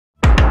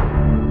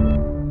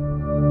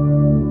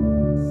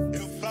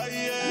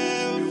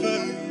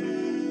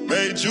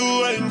made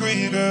you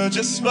angry, girl.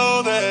 Just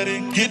know that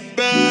it get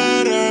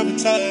better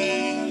with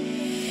time.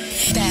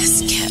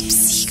 Best kept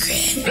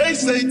secret. They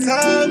say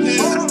time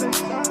is.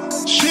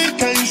 She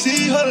can't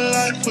see her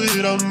life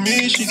without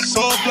me. She's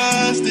so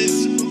blasted.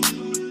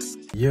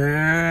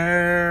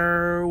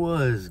 Yeah,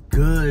 what's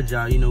good,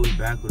 y'all? You know we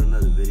back with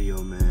another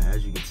video, man.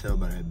 As you can tell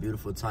by that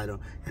beautiful title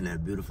and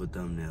that beautiful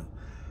thumbnail,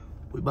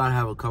 we about to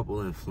have a couple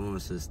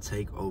influencers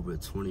take over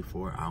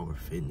 24-hour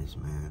fitness,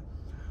 man.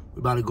 We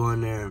about to go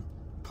in there,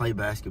 play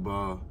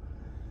basketball,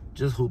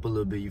 just hoop a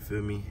little bit, you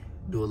feel me?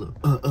 Do a little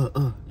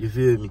you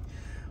feel me?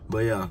 But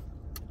yeah,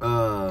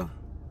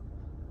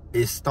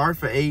 it start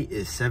for 8,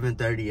 it's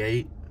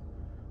 7:38.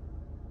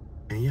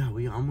 And yeah,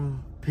 I'm gonna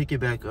pick it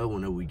back up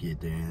whenever we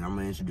get there, and I'm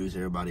gonna introduce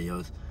everybody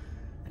else.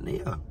 And then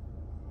yeah,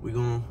 we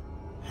gonna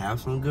have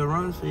some good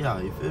runs for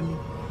y'all, you feel me?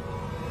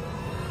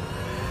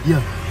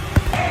 Yeah.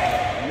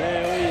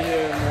 Man, we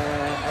here,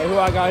 man. Hey, who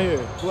I got here?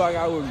 Who I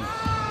got with me?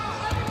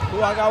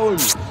 Who I got with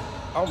me?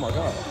 Oh my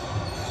God.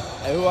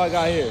 Hey, who I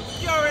got here?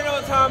 You already know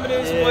what time it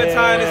is. What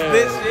time this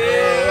bitch?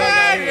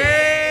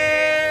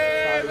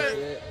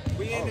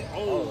 We in it.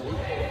 Oh,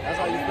 that's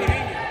how you feel.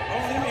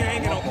 Don't leave me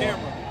hanging on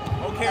camera.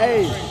 On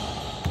camera.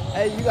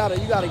 Hey, you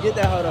gotta get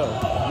that hoe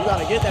up. You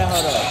gotta get that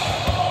hoe up.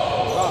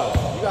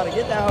 God, you gotta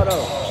get that hoe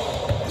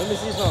up. Let me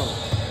see something.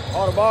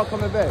 Oh, the ball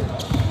coming back.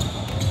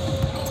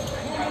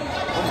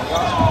 Oh my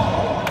God.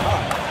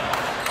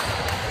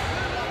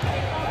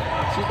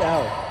 Shoot that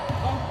hoe.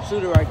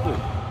 Shoot it right quick.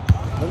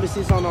 Let me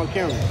see something on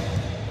camera.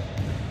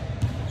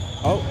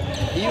 Oh,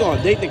 you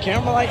gonna dig the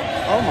camera like?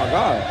 Oh my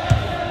God.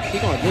 He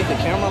gonna dig the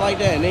camera like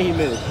that and then he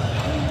missed.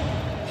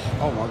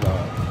 Oh my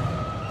God.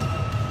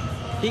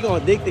 He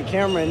gonna dig the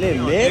camera and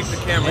then miss?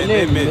 And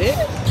then miss?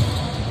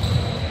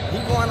 He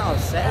going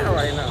outside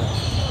right now.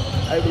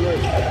 Hey, we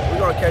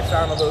gonna catch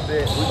y'all in a little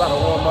bit. We about to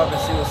warm up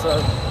and see what's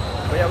up.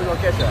 But yeah, we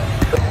gonna catch y'all.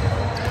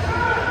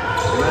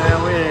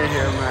 Man, we in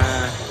here,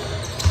 man.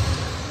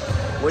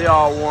 We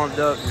all warmed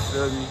up, you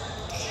feel me?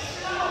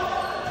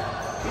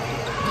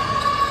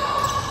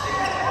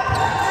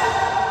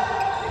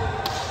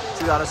 What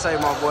you gotta say,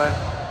 my boy?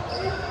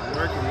 I'm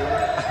working,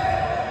 man.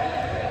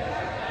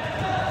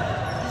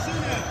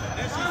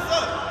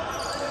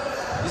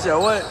 You said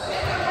what?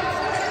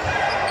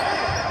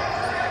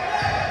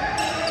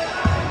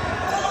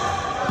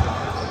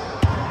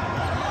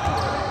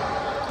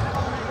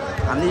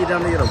 I need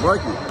them to get a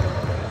bucket.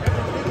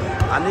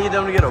 I need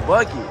them to get a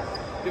bucket.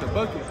 Get a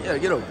bucket? Yeah,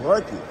 get a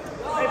bucket.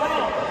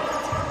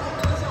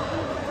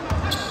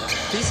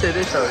 He said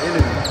it's your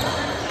enemy.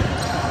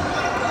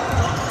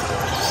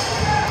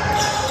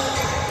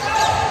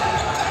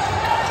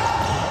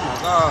 Oh my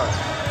God.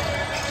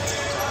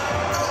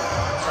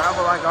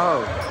 Travel like a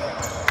hoe.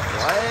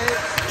 What?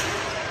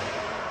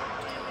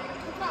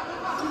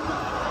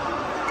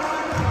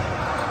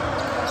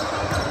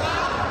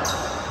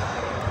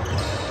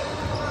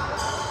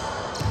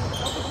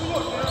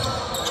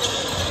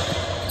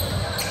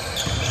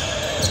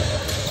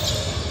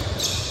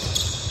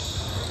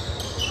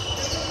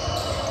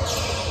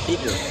 He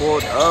just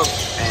pulled up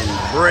and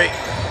brick.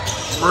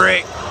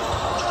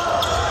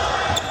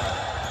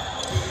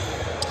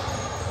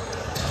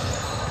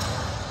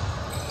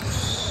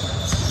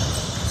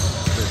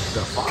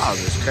 The fog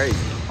is crazy.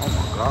 Oh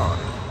my God.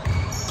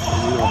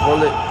 You gonna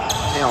pull it?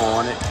 He don't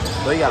want it.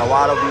 But he got a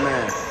wide open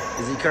man.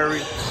 Is he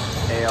Curry?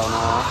 Hell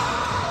no.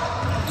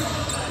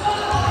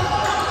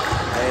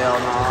 Hell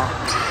no.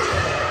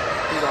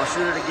 He gonna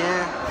shoot it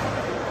again.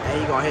 And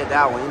he gonna hit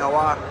that one. You know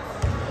why?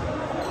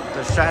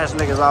 Because trash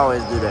niggas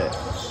always do that.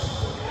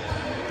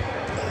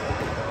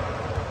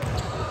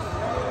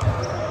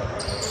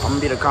 I'm gonna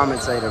be the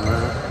commentator,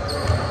 man.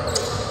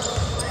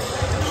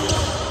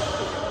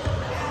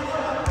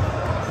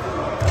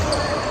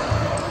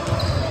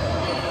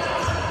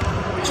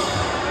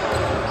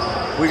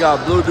 We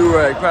got Blue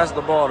Durag, pass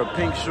the ball to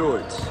Pink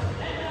Shorts.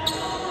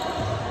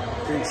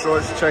 Pink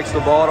Shorts checks the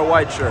ball to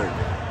White Shirt.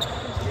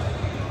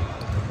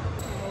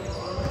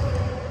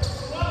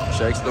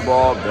 Checks the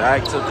ball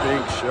back to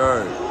Pink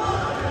Shirt.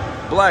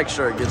 Black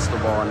Shirt gets the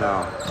ball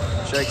now.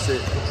 Checks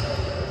it,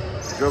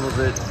 dribbles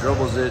it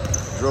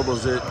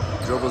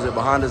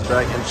behind his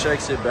back and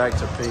checks it back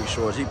to Pink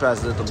Shorts. He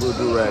passes it to Blue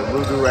Durag.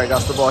 Blue Durag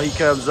got the ball. He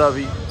comes up,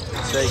 he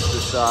takes the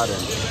shot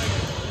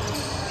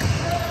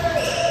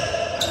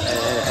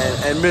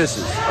and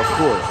misses, of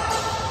course.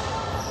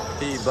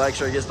 Black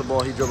Shirt gets the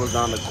ball, he dribbles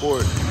down the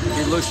court.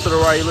 He looks to the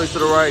right,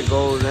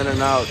 goes in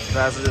and out,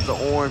 passes it to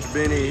Orange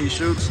Benny, he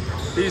shoots,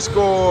 he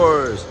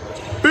scores.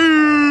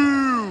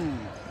 Boom!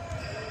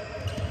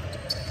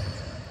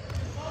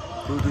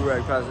 Blue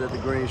Durag passes it to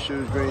Green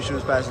Shoes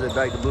passes it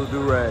back to Blue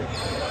Durag.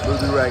 Blue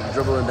Durag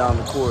dribbling down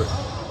the court.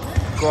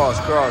 Cross,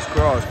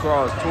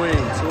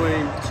 twing.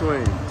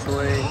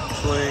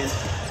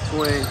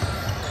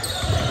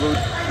 Blue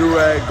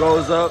Durag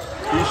goes up,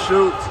 he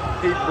shoots,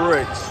 he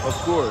bricks, of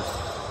course.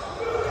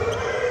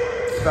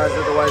 Passes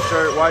it to White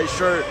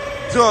Shirt,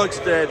 dunks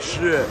that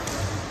shit.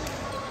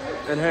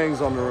 And hangs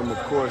on the rim, of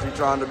course. He's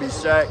trying to be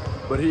Shaq,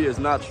 but he is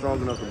not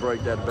strong enough to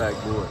break that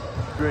backboard.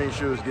 Green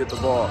Shoes get the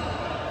ball.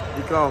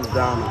 He comes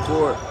down the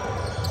court,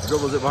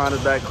 dribbles it behind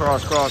his back,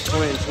 cross,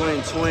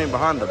 swing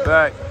behind the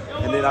back.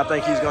 And then I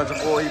think he's going to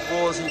pull. He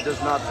pulls. He does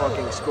not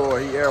fucking score.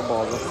 He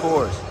airballs, of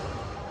course.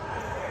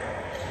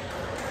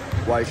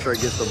 White shirt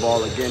gets the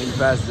ball again. He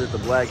passes it to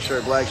black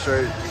shirt. Black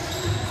shirt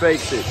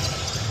fakes it.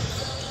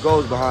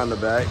 Goes behind the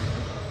back.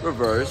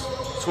 Reverse.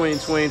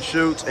 Swing,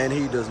 shoots, and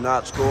he does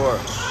not score.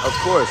 Of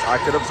course, I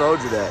could have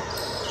told you that.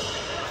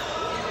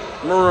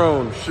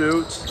 Maroon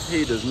shoots.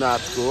 He does not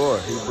score.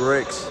 He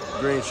bricks.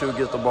 Green shoe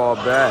gets the ball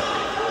back.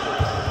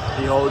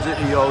 He holds it.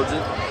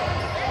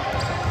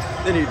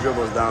 Then he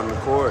dribbles down the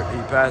court.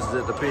 He passes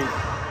it to pink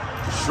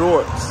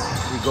shorts.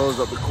 He goes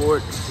up the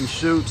court. He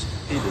shoots.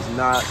 He does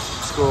not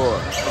score.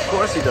 Of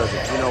course he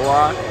doesn't. You know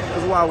why?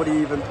 Because why would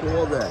he even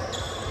pull that?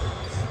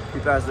 He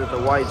passes it to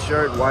white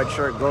shirt. White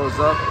shirt goes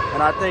up.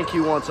 And I think he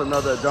wants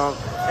another dunk.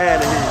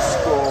 And he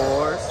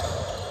scores.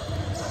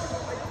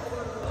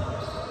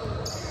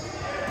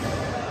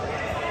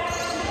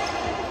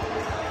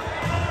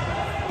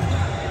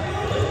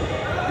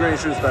 Green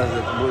shoes passes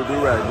it to blue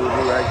do-rag. Blue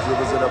do-rag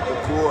dribbles it up the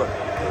court.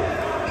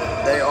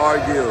 They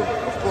argue.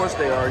 Of course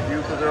they argue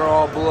because they're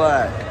all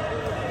black.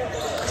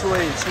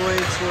 Tween.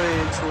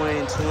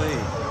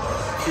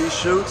 He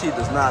shoots. He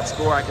does not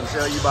score. I can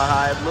tell you by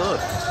how it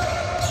looks.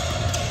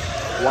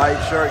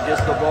 White shirt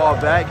gets the ball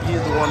back.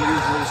 He's the one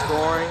usually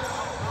scoring.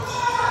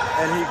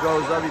 And he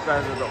goes up. He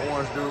passes the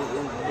orange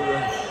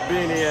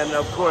beanie. And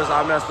of course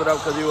I messed it up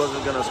because he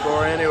wasn't going to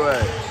score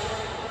anyway.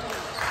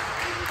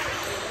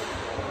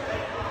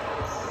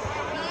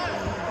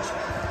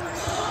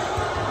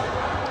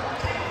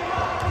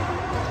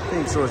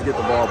 Pink shorts get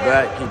the ball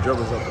back. He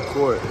dribbles up the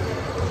court.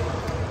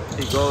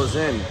 He goes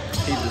in.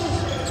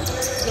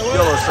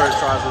 Yellow shirt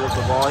tries to lift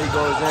the ball. He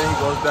goes in. He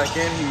goes back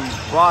in.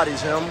 He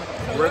bodies him.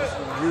 Rips,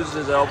 uses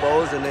his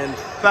elbows, and then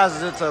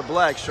passes it to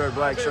black shirt.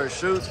 Black shirt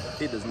shoots.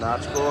 He does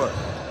not score.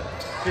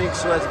 Pink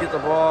sweats get the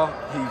ball.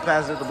 He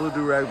passes it to blue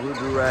do-rag. Blue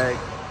do-rag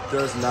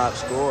does not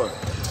score.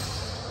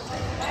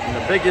 And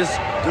the biggest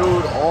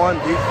dude on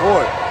the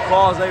court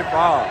calls a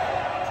foul.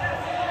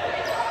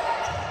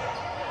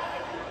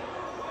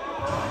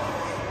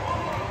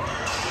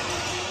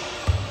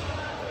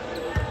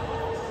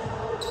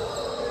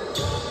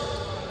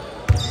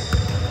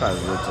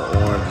 Passes it to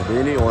Orange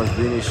Beanie. Orange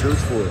Beanie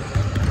shoots for it.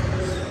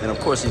 And of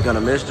course he's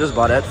gonna miss just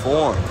by that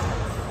form.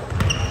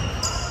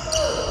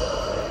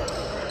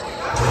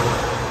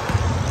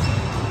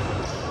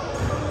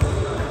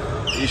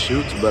 He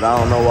shoots, but I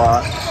don't know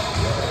why.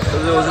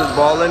 Because it was his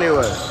ball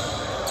anyway.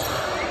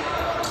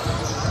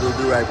 Blue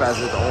do-rag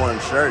passes it to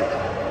orange shirt.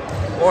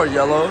 Or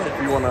yellow,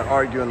 if you want to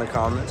argue in the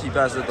comments. He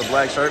passes it to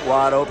black shirt,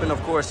 wide open.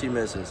 Of course he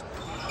misses.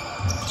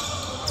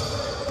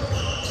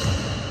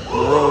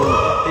 Maroon,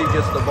 he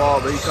gets the ball,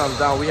 but he comes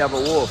down. We have a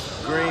wolf.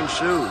 Green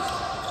shoes.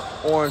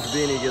 Orange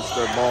Beanie gets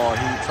the ball.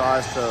 He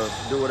tries to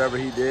do whatever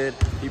he did.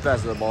 He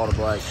passes the ball to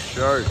black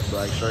shirt.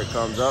 Black shirt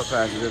comes up,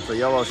 passes it to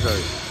yellow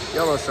shirt.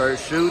 Yellow shirt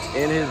shoots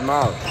in his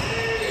mouth,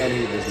 and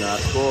he does not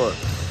score.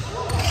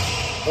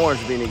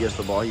 Orange Beanie gets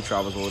the ball. He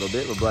travels a little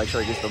bit, but black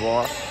shirt gets the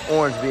ball.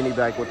 Orange Beanie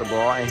back with the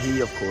ball, and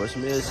he, of course,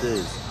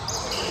 misses.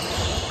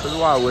 Because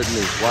why wouldn't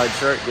he? White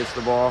shirt gets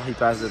the ball. He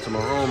passes it to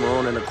Maroon.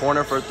 Maroon in the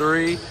corner for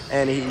three,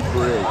 and he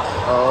bricks.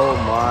 Oh,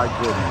 my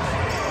goodness.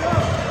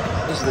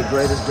 This is the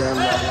greatest game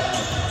ever.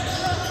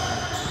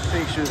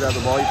 Pink shoes has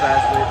the ball. He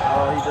passes it.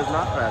 Oh, he does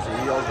not pass it.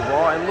 He holds the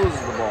ball and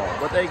loses the ball,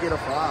 but they get a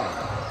foul.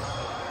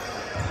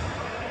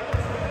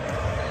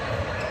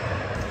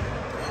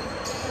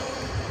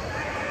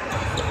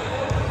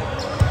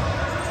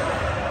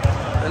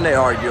 And they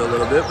argue a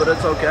little bit, but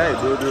it's okay.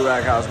 Blue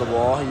do-rag has the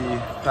ball. He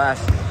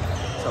passes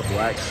it to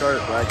black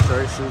shirt. Black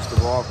shirt shoots the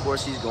ball. Of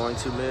course, he's going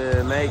to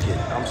make it.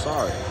 I'm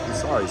sorry. I'm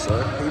sorry,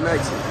 sir. He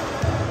makes it.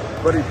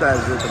 But he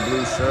passes it to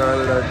blue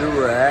shirt,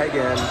 do-rag,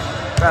 and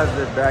passes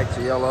it back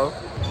to yellow.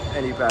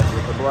 And he passes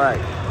it to black.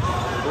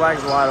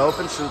 Black's wide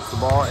open, shoots the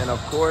ball, and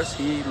of course,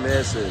 he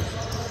misses.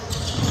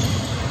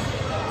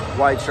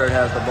 White shirt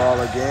has the ball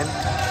again.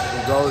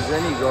 He goes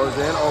in.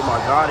 Oh my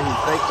God, he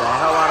faked the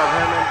hell out of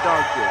him and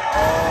dunked it.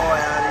 Oh,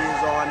 and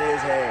he's on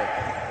his head.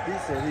 He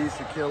said he's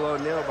Shaquille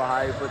O'Neal by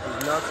how he put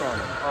his nuts on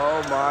him.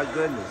 Oh my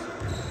goodness.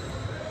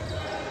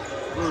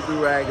 Blue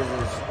do-rag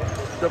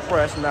is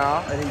depressed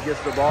now, and he gets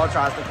the ball,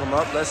 tries to come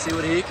up. Let's see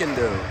what he can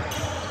do.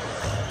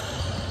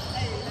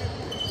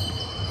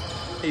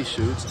 He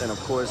shoots, and of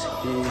course,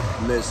 he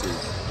misses.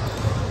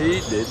 He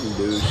didn't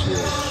do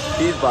shit.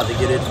 He's about to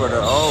get it for the,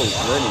 oh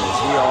goodness,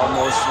 he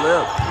almost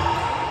slipped.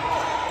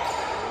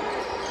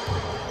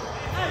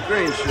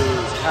 Green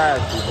shoes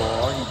has the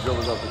ball. He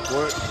dribbles up the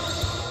court.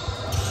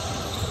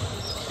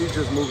 He's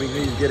just moving,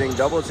 he's getting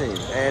double teamed.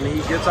 And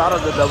he gets out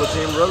of the double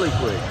team really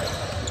quick.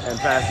 And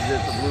passes it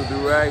to Blue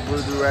do-rag.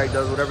 Blue do-rag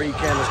does whatever he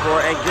can to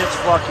score and gets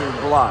fucking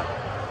blocked.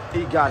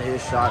 He got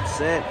his shot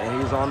sent,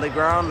 and he's on the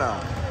ground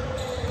now.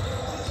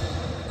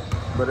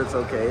 But it's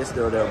okay, it's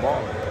still their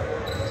ball.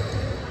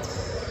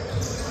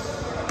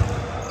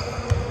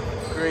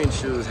 Green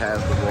shoes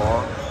has the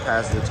ball,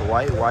 passes it to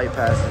white. White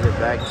passes it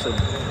back to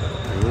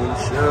green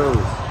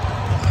shoes.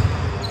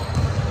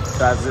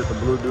 Passes it to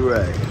blue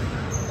do-rag.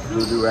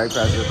 Blue do-rag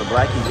passes it to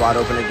black. He's wide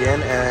open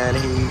again, and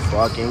he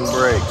fucking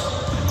breaks.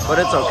 But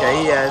it's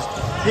okay. He has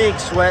pink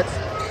sweats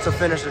to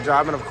finish the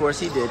job, and of course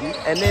he didn't.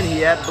 And then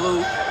he had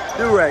blue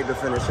do-rag to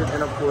finish it,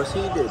 and of course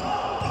he didn't.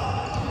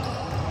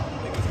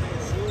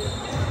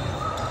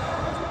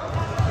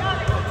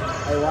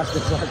 Hey, watch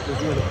this.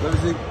 Let me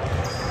see.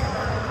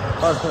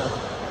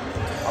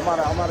 I'm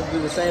about to do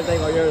the same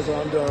thing on yours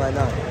what I'm doing right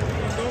now.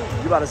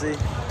 You about to see.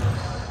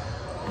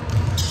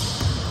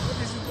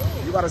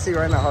 You about to see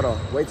right now. Hold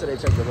on. Wait till they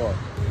check the ball.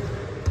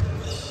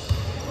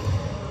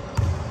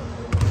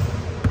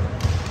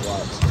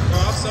 Watch. Bro,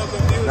 I'm so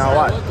confused. Now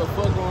watch. What the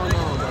fuck going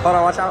on, bro? Hold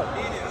on, watch out.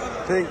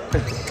 Pink.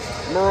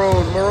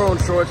 Maroon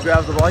shorts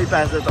grabs the ball. He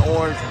passes it to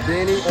orange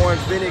beanie.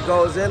 Orange beanie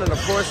goes in, and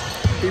of course,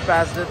 he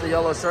passes it to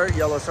yellow shirt.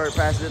 Yellow shirt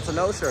passes it to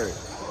no shirt.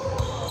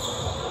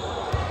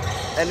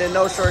 And then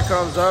no shirt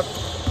comes up.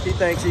 He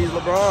thinks he's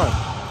LeBron.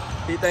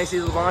 He thinks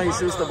he's LeBron. He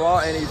shoots the ball,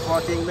 and he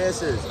fucking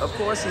misses. Of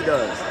course he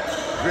does.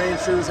 Green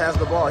shoes has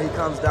the ball. He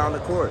comes down the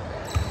court.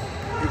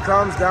 He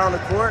comes down the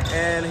court,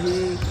 and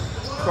he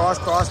cross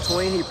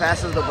tween. He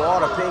passes the ball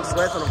to Pink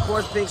Sweats, and of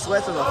course Pink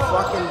Sweats is a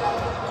fucking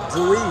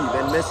dweeb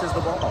and misses the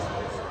ball.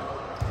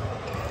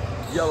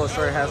 Yellow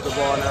shirt has the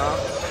ball now.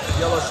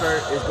 Yellow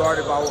shirt is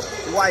guarded by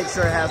white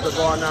shirt has the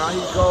ball now.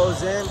 He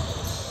goes in.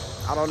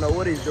 I don't know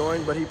what he's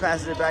doing, but he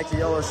passes it back to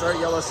yellow shirt.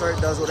 Yellow shirt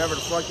does whatever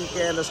the fuck he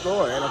can to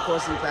score. And of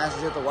course he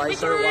passes it to white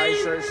shirt. White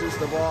shirt shoots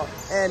the ball,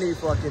 and he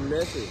fucking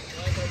misses.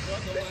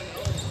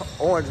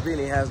 Orange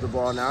beanie has the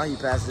ball now. He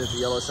passes it to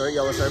yellow shirt.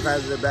 Yellow shirt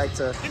passes it back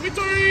to,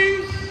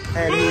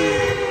 and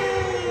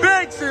he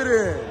bakes it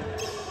in.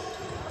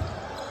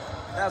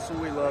 That's what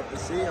we love to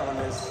see on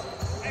this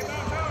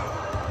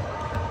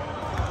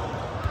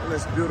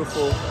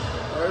beautiful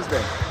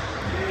Thursday.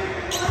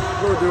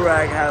 Blue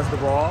do-rag has the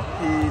ball.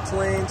 He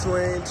tween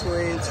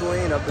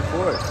up the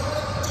court.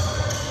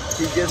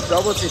 He gets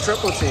double team,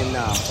 triple team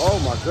now. Oh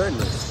my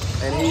goodness.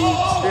 And he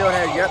still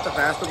had yet to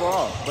pass the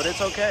ball. But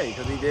it's okay,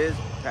 because he did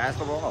pass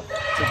the ball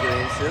to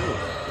Green Shoes.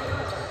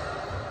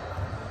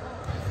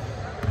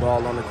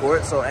 Ball on the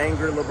court, so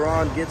angry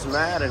LeBron gets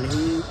mad and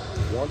he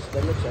wants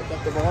them to check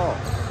up the ball.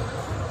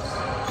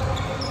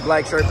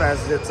 Black shirt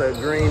passes it to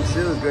Green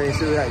Shoes. Green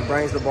Shoes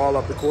brings the ball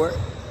up the court.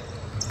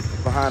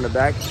 Behind the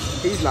back.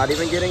 He's not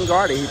even getting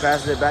guarded. He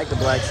passes it back to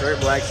black shirt.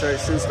 Black shirt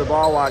shoots the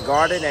ball while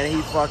guarded, and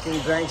he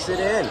fucking banks it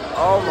in.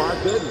 Oh my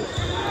goodness.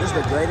 This is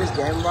the greatest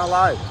game of my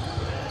life.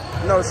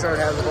 No shirt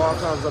has the ball,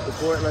 comes up the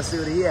court, and let's see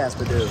what he has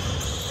to do.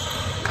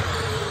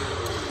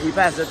 He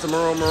passes it to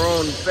Maroon.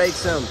 Maroon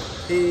fakes him.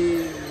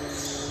 He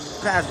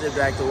passes it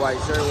back to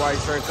white shirt. White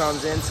shirt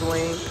comes in,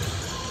 swing.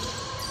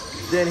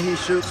 Then he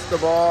shoots the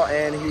ball,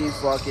 and he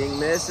fucking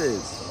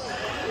misses.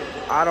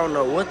 I don't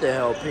know what the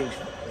hell Pink...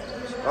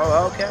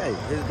 Oh, okay.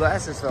 His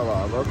glasses fell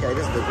off. Okay,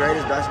 this is the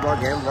greatest basketball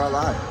game of our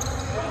life.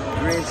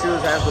 Green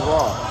Shoes has the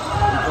ball.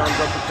 He comes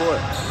up the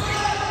court.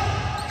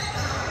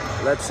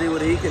 Let's see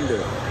what he can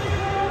do.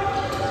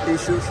 He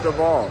shoots the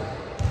ball.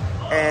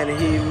 And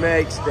he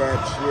makes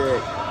that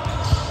shit.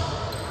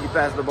 He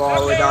passed the ball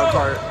all the way down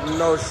court.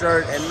 No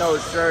shirt, and no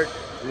shirt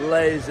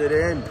lays it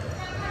in.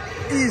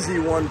 Easy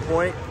 1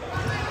 point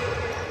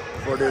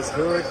for this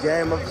hood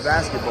game of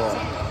basketball.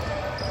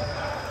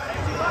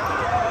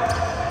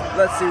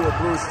 Let's see what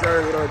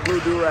Blue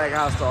do-rag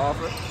has to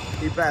offer.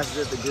 He passes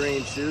it to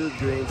Green Shoes.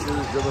 Green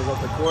Shoes dribbles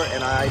up the court,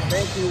 and I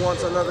think he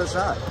wants another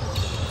shot.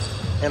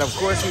 And of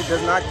course, he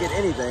does not get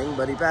anything,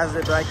 but he passes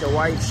it back to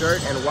white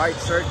shirt, and white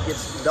shirt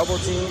gets double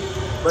teamed,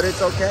 but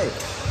it's okay,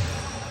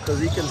 because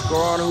he can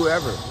score on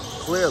whoever,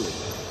 clearly.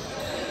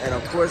 And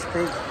of course,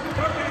 Pink,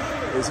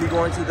 is he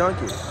going to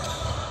dunk it?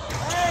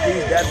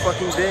 He's that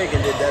fucking big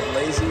and did that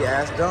lazy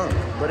ass dunk,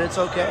 but it's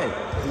okay.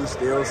 He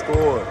still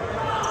scored.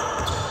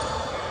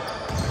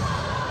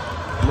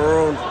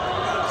 Maroon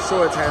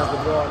Shorts has the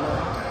ball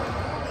now.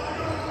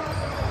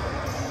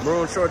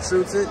 Maroon Shorts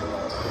shoots it,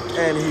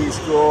 and he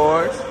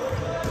scores.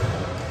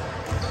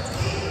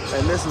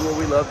 And this is what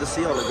we love to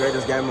see on the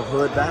greatest game of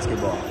hood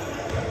basketball.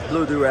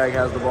 Blue do-rag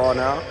has the ball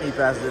now. He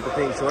passes it to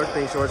Pink Shorts.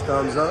 Pink Shorts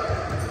comes up.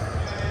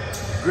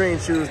 Green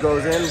Shoes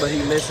goes in, but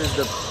he misses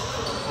the...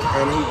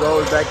 And he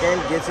goes back in,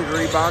 gets his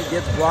rebound,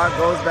 gets blocked,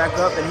 goes back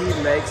up, and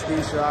he makes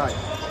the shot.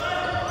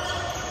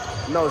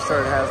 No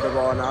shirt has the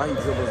ball now. He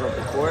dribbles up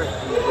the court.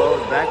 He goes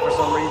back for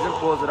some reason,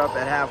 pulls it up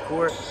at half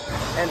court,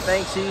 and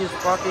thinks he's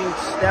fucking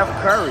Steph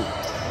Curry.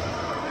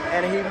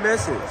 And he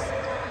misses.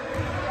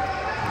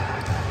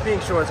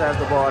 Pink Shorts has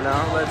the ball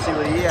now. Let's see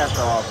what he has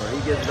to offer.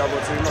 He gets double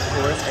team, of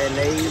course, and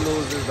then he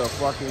loses the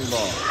fucking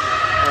ball.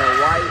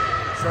 And white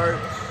shirt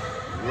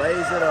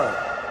lays it up.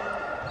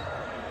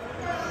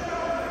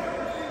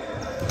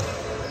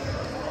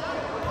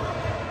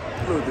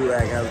 Blue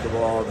do-rag has the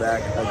ball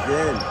back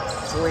again.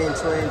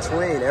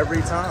 Tween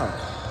every time.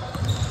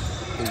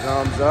 He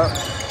comes up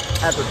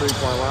at the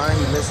three-point line.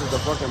 He misses the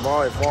fucking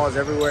ball. It falls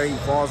everywhere. He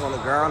falls on the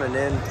ground, and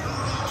then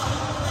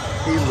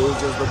he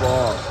loses the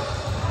ball.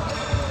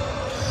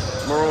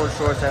 Maroon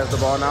Shorts has the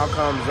ball now,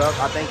 comes up.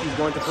 I think he's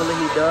going to pull it.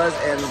 He does,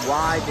 and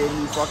why did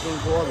he fucking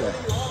pull that?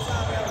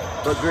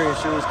 But Green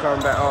Shoes come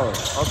back. Oh,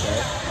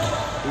 okay.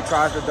 He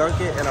tries to dunk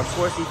it, and of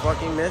course he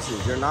fucking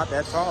misses. You're not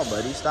that tall,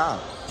 buddy. Stop.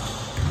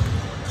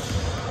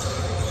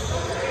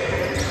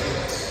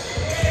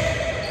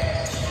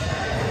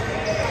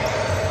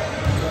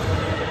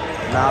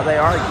 Now they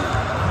argue.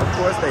 Of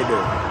course they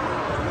do.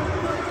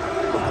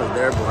 Because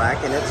they're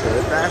black and it's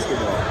hood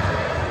basketball.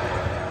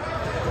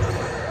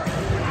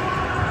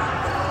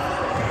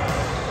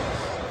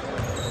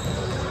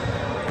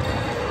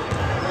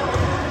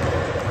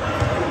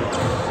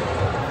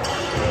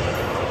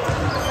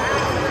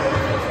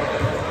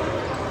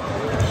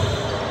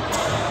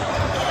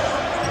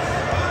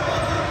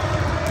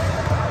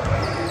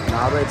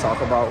 Now they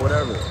talk about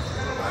whatever.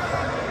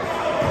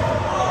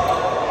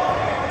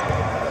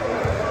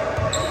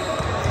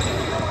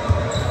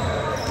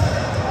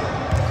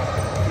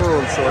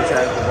 Boom, Short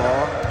has the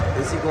ball.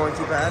 Is he going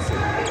to pass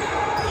it?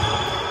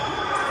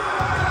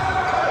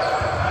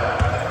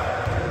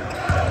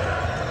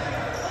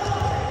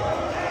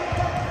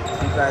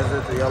 He passes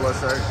it to Yellow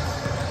Shirt.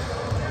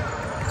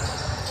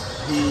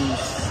 He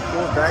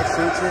pulls back,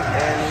 shoots it,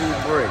 and he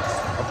breaks,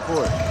 of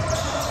course.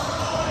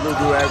 Blue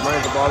Durag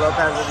brings the ball up,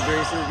 passes it to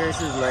Green Shoes. Green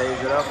Shoes lays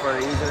it up for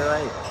an easy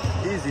lay.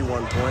 Easy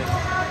 1 point.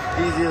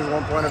 Easy is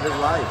 1 point of his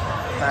life.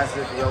 Passes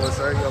it to Yellow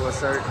Shirt. Yellow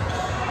Shirt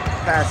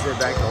passes it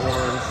back to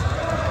Orange.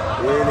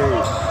 Winnie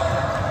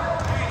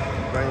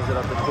brings it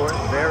up the court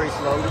very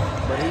slowly,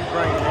 but he's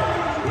bringing it.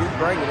 He's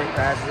bringing it.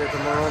 Passes it to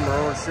Maroon.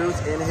 Maroon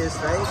shoots in his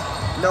face.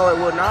 No, it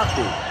would not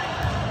be.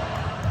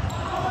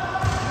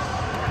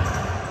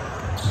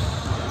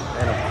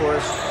 And of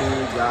course, he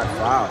got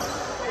fouled.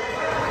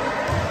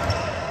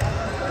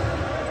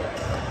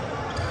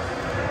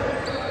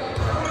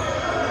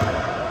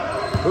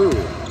 Who?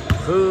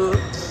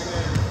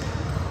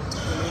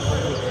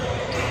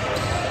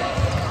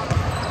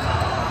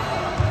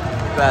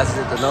 Passes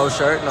it to No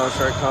Shirt. No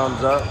Shirt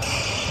comes up.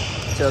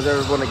 Tells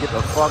everyone to get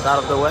the fuck out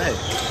of the way.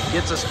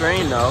 Gets a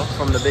screen though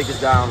from the biggest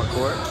guy on the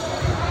court.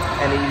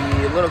 And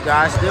the little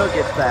guy still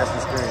gets past the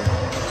screen.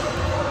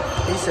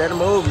 He said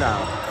move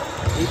now.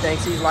 He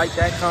thinks he's like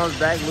that, comes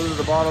back, loses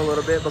the ball a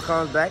little bit, but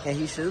comes back and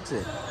he shoots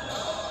it.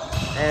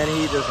 And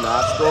he does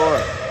not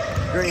score.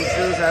 Green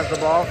Shoes has the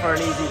ball for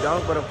an easy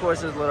dunk, but of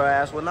course his little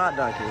ass will not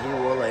dunk it. He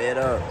will lay it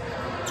up.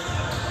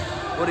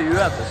 What do you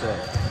have to say?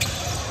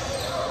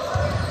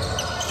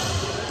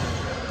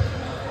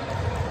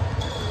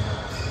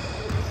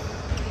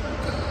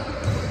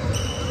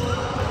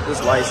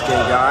 This light-skinned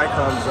guy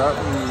comes up.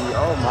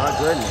 Oh my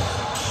goodness.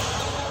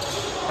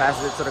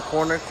 Passes it to the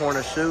corner.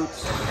 Corner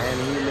shoots,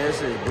 and he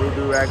misses. Blue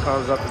Durag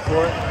comes up the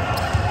court.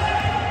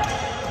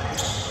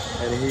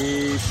 And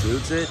he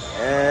shoots it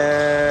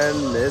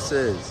and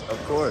misses, of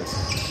course.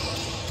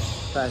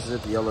 Passes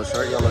it to Yellow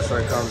Shirt. Yellow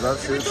Shirt comes up,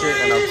 shoots it,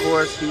 and of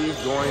course he's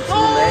going to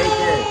make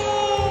it.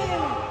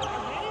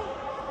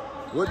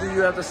 What do you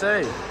have to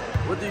say?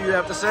 What do you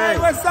have to say? Hey,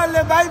 what's up,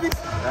 little baby?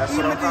 That's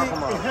what I'm talking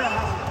about.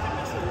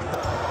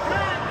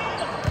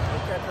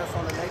 Catch us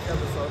on the next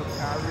episode of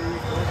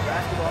Kyrie's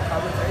basketball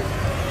commentation.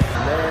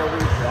 Man, we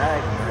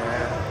back,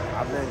 man.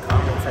 I've been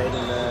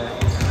commentating, man,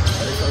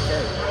 but it's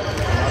okay.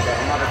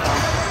 I'm not a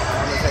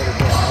commentator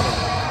doing.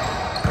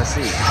 Let's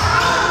see.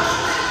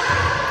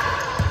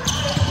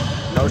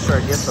 No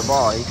Shirt gets the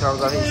ball. He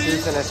comes up, he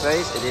shoots in his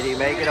face. And did he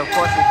make it? Of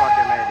course he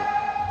fucking made it.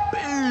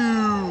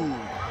 Boom!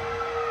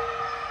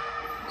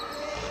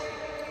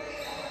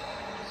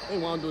 They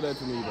won't do that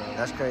to me, bro.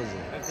 That's crazy.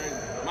 That's crazy.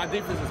 My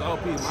defense is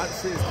OP. My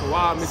shit is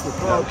Kawhi, Mr.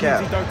 Pro, No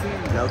cap.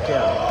 PG-13. No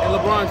cap. And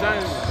LeBron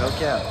James. No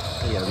cap.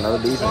 He has no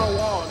defense. John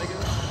Wall, nigga.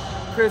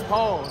 Chris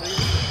Paul,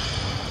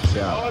 nigga.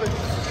 Cap. All the shit.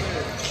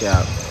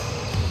 Cap.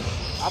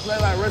 I play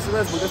like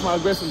Wrestling, but that's my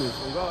aggressiveness.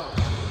 Oh, God.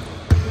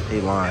 He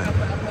lying.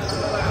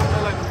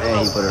 And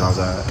he put it on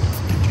God.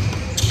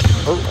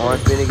 Oh,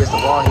 Orange Benny gets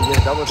the ball. He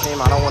gets double team.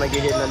 I don't want to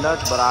get hit in the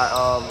nuts, but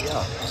yeah.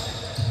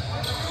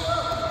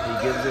 He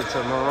gives it to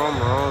Maroon.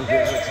 Maroon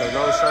gives it to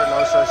No Shirt.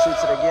 No Shirt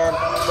shoots it again,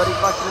 but he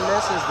fucking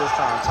misses this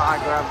time.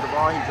 Ty grabs the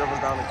ball. He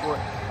dribbles down the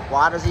court.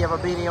 Why does he have a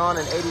beanie on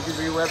in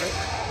 80-degree weather?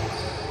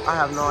 I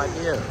have no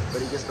idea.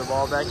 But he gets the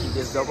ball back. He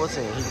gets double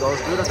team. He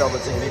goes through the double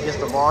team. He gets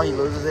the ball. He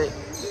loses it.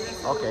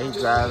 Okay, he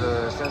grabs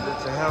it, sends it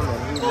to him,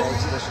 and he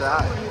makes the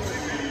shot.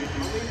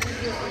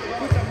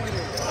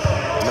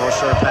 No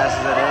Shirt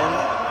passes it in.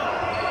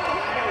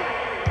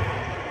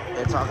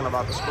 They're talking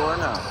about the score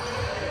now.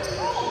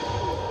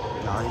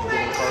 Now he's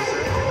getting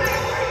closer.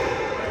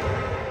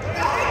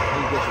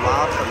 He gets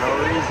loud for no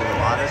reason.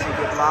 Why does he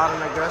get loud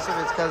and aggressive?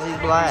 It's because he's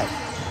black.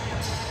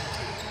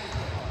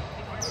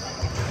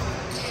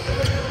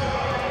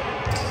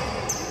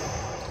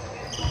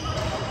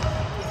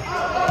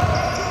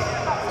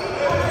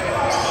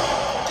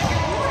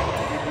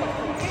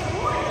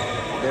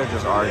 They're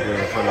just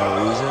arguing for no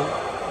reason.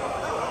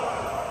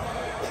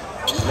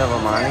 Never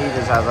mind, he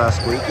just has a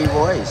squeaky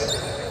voice.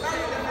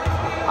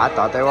 I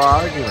thought they were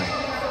arguing.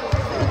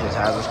 He just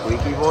has a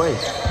squeaky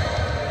voice.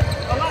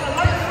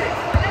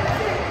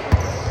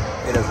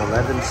 It is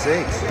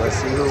 11-6. Let's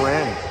see who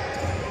wins.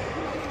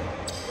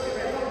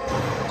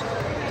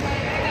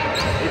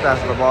 He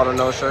passes the ball to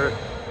No Shirt.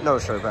 No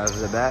Shirt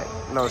passes it back.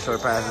 No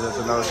Shirt passes it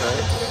to No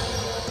Shirt.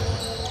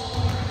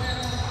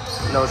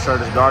 No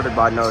Shirt is guarded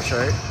by No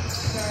Shirt.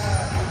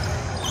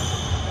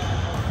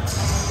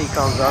 He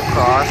comes up,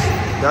 cross,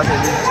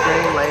 doesn't use the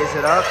screen, lays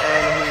it up,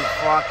 and he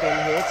fucking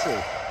hits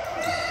it.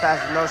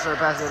 Passes No Shirt,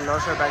 passes No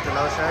Shirt, back to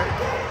No Shirt.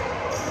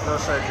 No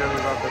Shirt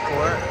dribbles up the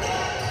court.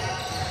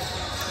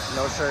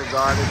 No Shirt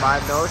guarded by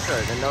No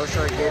Shirt, and No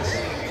Shirt gets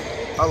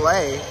a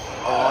lay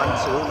on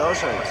to No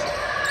Shirts.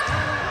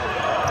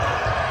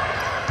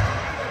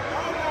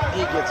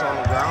 He gets on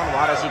the ground.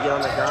 Why does he get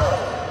on the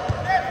ground?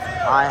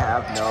 I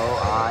have no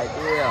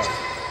idea.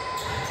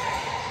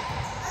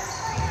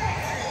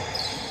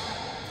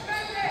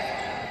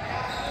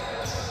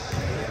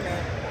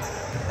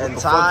 And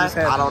Ty,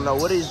 I don't know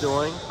what he's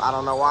doing. I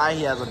don't know why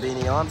he has a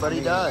beanie on, but he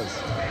does.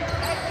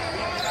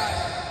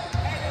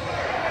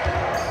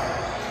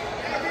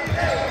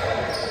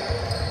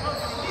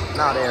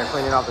 Now they are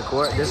cleaning off the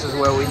court. This is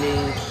where we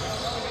need...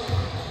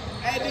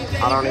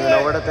 I don't even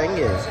know where the thing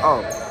is.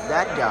 Oh,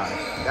 that guy.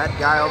 That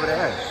guy over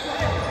there.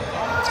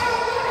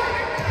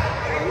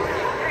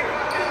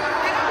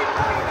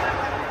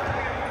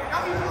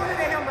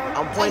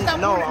 I'm pointing at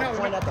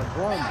the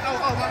groom.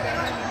 Oh, my bad.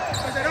 I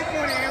said, don't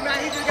point at him. Now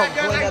he just got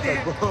done like that.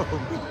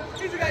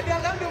 He just got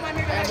done. I'm doing my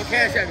nigga. I'm a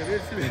cash at him.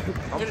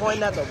 I'm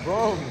pointing at the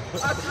broom.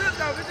 I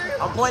tripped over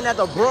there. I'm pointing at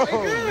the broom.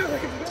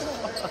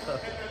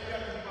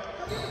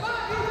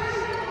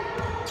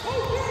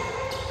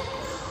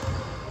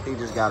 He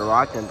just got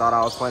rocked and thought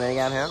I was pointing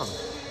at him.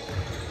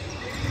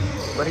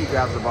 But he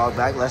grabs the ball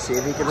back. Let's see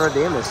if he can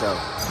redeem himself.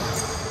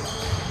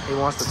 He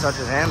wants to touch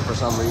his hand for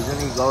some reason.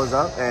 He goes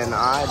up, and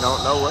I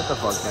don't know what the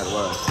fuck that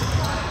was.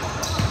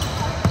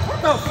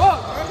 What the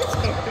fuck, bro?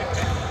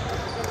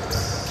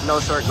 No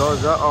Shirt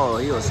goes up. Oh,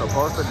 he was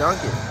supposed to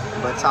dunk it.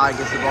 But Ty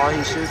gets the ball.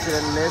 He shoots it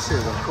and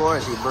misses. Of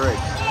course, he bricks.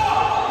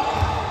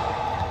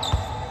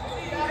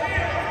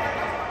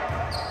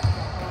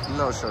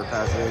 No Shirt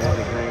passes it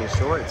into green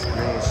shorts.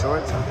 Green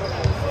shorts.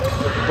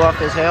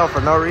 Buff as hell for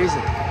no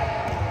reason.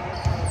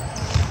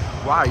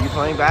 Why are you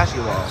playing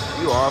basketball?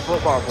 You are a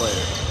football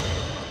player.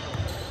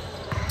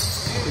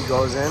 He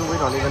goes in. We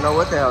don't even know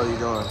what the hell he's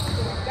doing.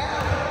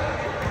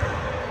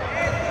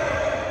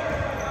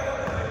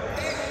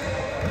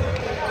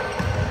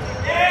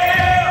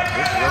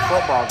 This is a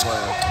football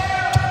player.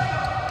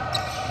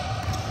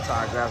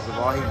 Ty grabs the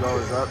ball. He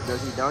goes up.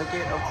 Does he dunk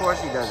it? Of course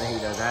he doesn't. He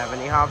doesn't have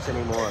any hops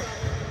anymore.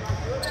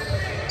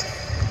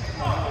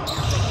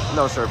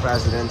 No Shirt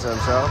passes it into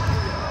himself.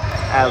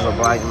 As a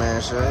black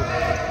man should.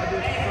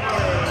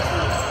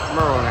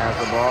 Maroon has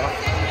the ball.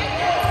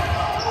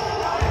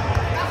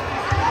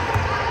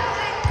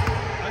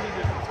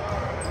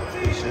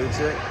 He shoots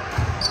it,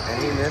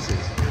 and he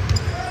misses.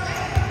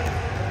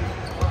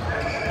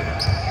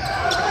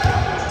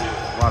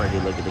 Why did he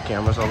look at the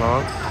camera so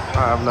long?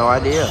 I have no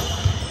idea.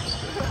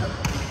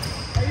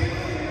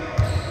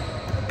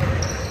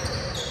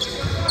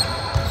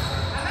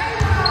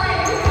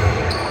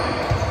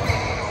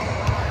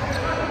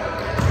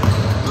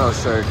 No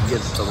Shirt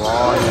gets the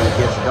ball, he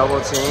gets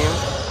double teamed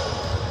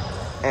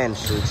and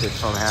shoots it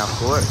from half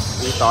court.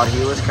 He thought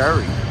he was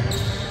Curry.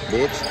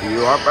 Bitch,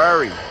 you are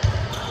buried.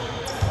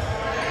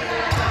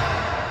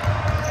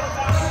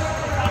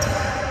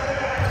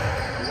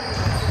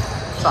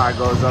 Ty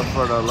goes up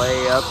for the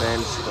layup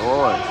and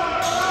scores.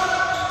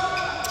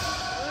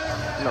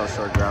 No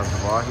Shirt grabs the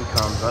ball, he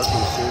comes up,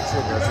 he shoots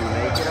it. Does he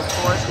make it? Of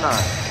course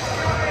not.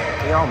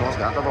 He almost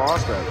got the ball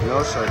struck.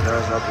 No Shirt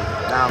goes up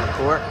and down the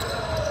court.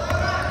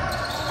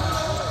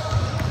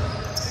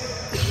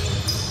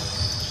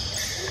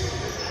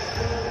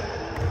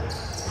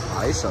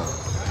 ISO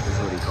is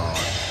what he called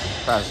it.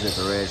 Passes it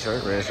to Red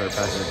Shirt. Red Shirt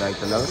passes it back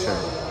to No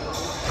Shirt.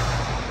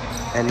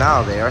 And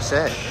now they are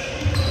set.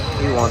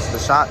 He wants the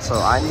shot, so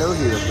I knew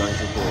he was going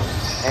to pull.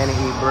 And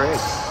he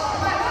breaks.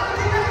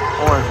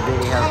 Orange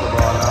Beanie has the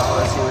ball now.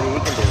 Let's see what he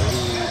can do.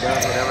 He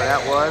does whatever that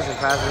was and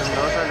passes it to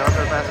No Shirt. No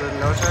Shirt passes it to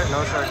No Shirt.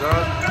 No Shirt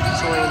goes.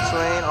 Swing,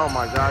 swing. Oh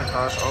my God.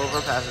 Cross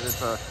over. Passes it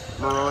to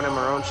Maroon, and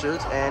Maroon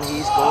shoots. And he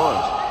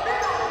scores.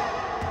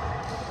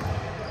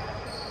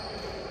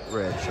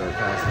 Red Shirt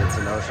passes it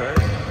to No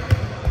Shirt.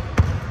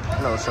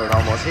 No Shirt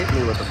almost hit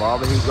me with the ball,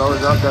 but he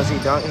goes up. Does he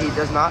dunk? He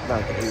does not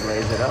dunk it. He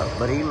lays it up,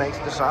 but he makes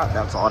the shot.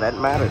 That's all that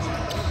matters.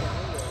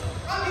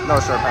 No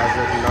Shirt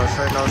passes it to No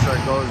Shirt. No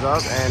Shirt goes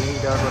up, and he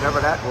does whatever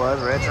that was.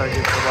 Red Shirt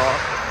gets the ball,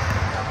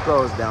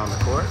 goes down the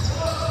court,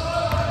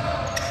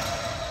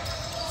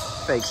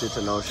 fakes it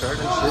to No Shirt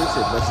and shoots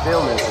it, but still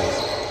misses.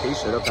 He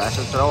should have passed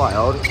it to the wide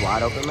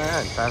open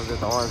man. Passes it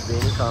to Orange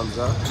Beanie, comes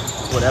up,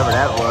 whatever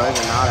that was,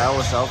 and now that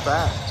was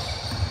self-pass.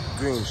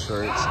 Green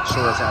shorts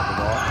have the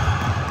ball.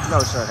 No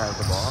Shirt has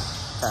the ball.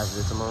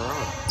 Passes it to Maroon.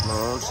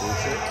 Maroon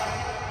shoots it.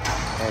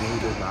 And he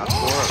does not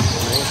score.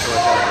 Green shorts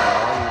has the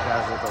ball. He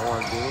passes it to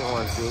Orange Beanie.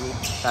 Orange Beanie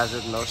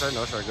passes it to No Shirt.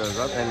 No Shirt goes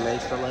up and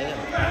makes the layup.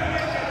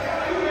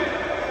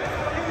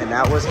 And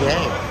that was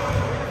game.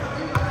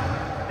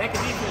 That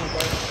could be good,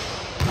 bro.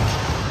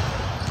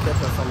 Gets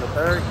us on the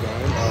third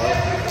game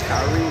of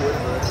Kyrie with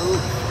Hood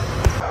Hoop.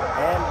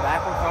 And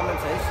back in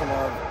commentation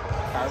of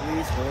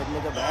Kyrie's hood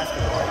nigga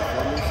basketball. You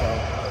feel me? So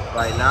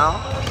right now,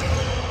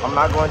 I'm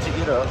not going to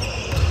get up.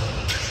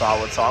 So I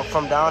would talk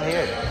from down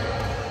here.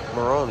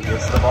 Maroon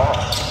gets the ball.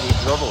 He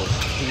dribbles.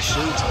 He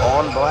shoots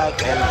on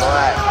black and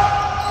black.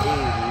 He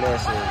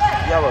misses.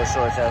 Yellow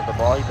shorts has the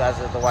ball. He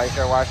passes it to white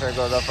shirt. White shirt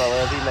goes up for a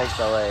layup. He makes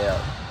the layup.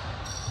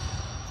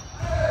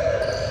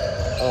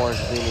 Orange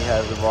beanie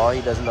has the ball.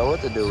 He doesn't know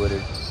what to do with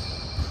it.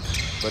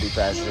 But he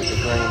passes it to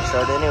green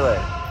shirt anyway.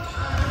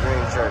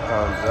 Green shirt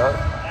comes up.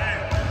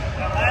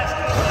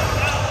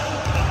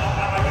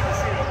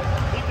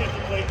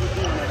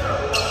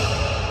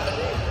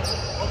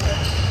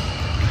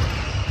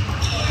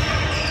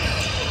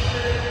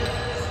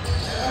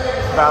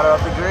 Battle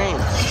up the green.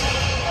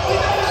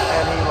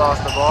 And he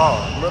lost the ball.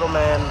 Little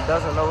man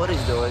doesn't know what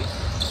he's doing.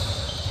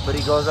 But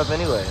he goes up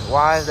anyway.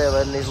 Why is they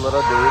letting these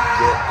little dudes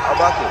get a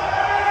bucket?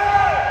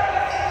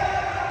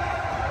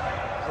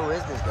 Who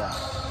is this guy?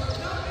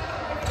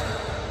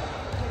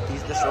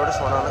 He's the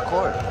shortest one on the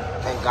court.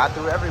 And got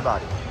through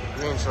everybody.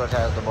 Green shorts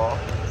has the ball.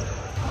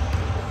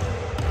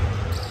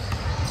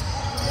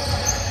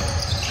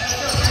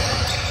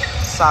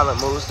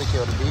 Silent moves to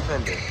kill the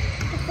defender.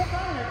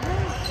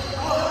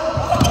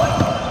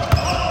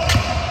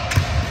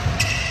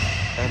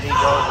 And he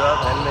goes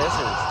up and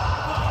misses.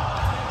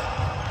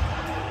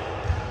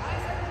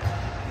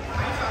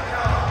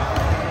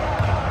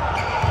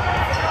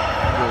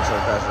 Green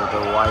shirt passes it to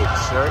white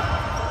shirt.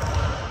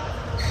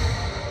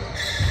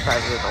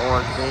 Passes it to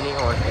orange beanie.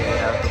 Orange beanie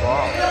has the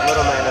ball.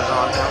 Little man is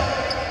on him.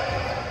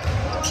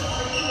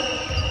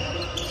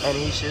 And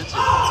he shoots it.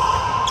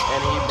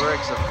 And he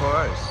bricks, of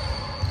course.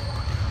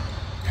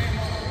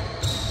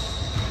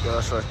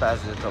 Yellow shorts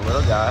passes it to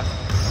little guy.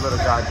 Little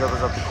guy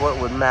dribbles up the court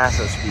with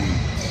massive speed.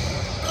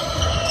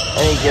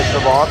 And he gets the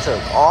ball to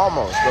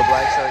almost. The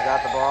black shirt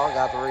got the ball,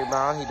 got the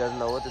rebound. He doesn't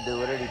know what to do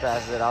with it. He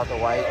passes it out to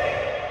white.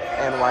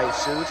 And white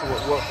shoots.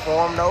 What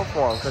form? No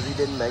form, because he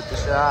didn't make the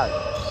shot.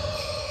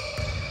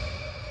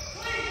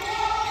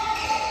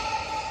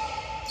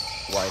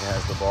 White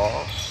has the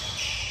ball.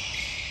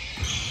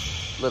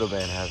 Little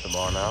man has the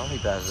ball now. He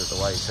passes it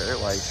to white shirt.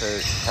 White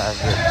shirt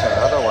passes it to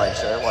the other white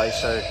shirt. White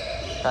shirt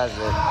passes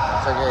it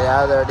to get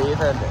out of their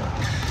defender.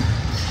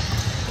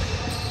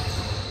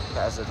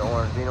 Passes it to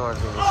orange beanie. Orange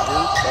beanie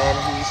shoots and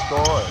he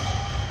scores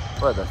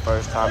for the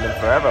first time in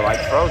forever, like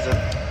Frozen.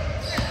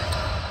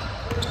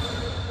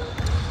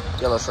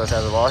 Yellow shorts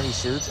has the ball. He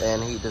shoots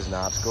and he does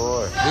not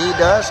score. He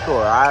does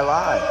score. I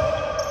lied.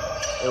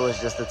 It was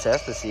just a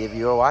test to see if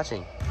you were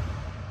watching.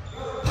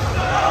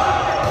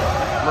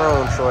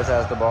 Maroon shorts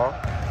has the ball.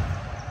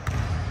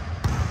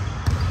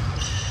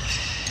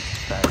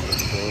 Passes it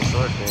to green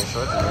shorts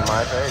in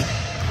my face.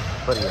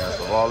 But he has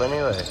the ball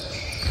anyway.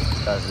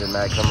 Passes it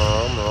back to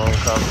Maroon. Maroon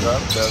comes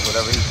up, does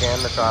whatever he can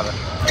to try to,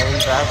 and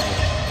he passes it.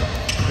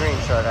 Green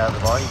shirt has the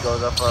ball. He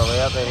goes up for a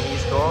layup and he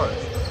scores.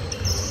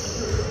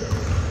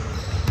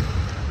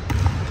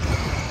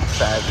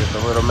 Passes it to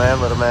Little Man.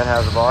 Little Man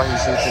has the ball. He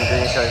shoots in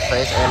green shirt's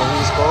face and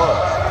he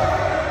scores.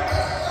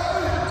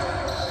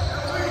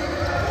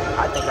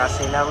 I think I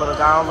seen that little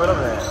guy on Little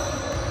Man.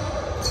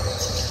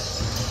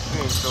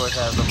 Green shorts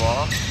has the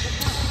ball.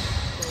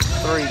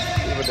 3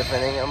 people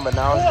defending him, but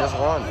now it's just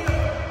 1.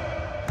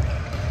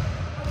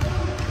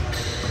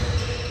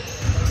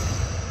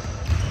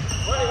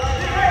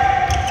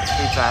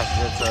 He passes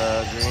it to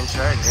green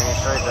shirt. Green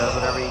shirt does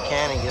whatever he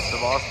can and gets the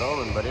ball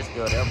stolen, but it's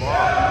still their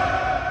ball.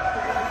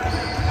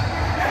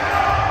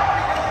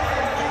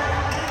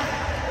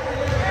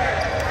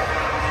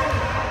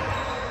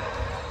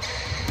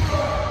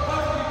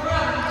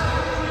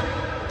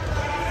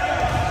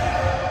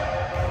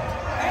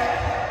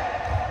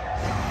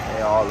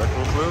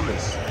 Looking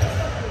clueless,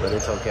 but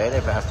it's okay.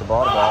 They pass the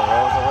ball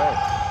rolls away,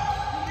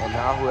 and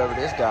now whoever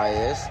this guy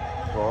is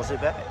rolls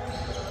it back.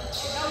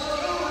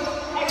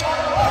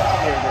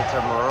 Gives it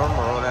to Maroon.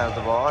 Maroon has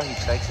the ball. He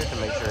checks it to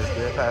make sure it's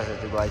good. Passes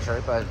it to white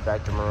shirt. Passes it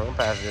back to Maroon.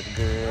 Passes it to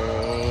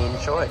green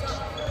shorts.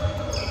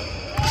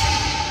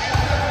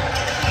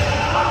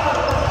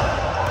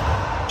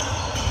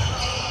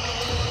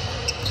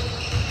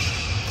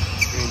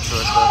 Green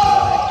shorts does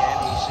whatever he can.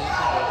 He shoots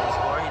it. Doesn't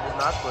score. He does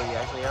not score. He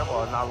actually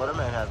airballs. Now Little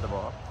Man has the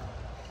ball.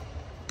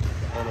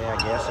 And then I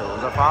guess it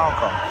was a foul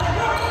call.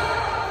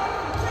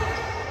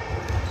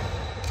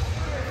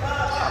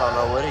 I don't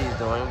know what he's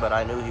doing, but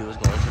I knew he was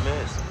going to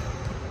miss.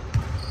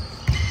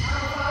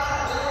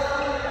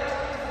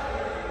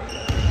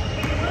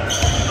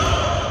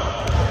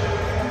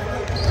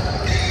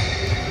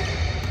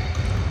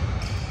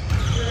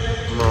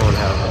 Maroon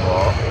has the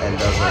ball and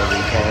does whatever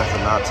he can to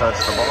not touch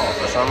the ball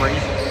for some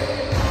reason.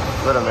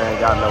 Little Man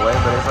got in the way,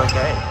 but it's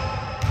okay.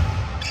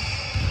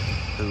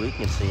 Because we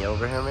can see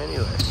over him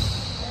anyway.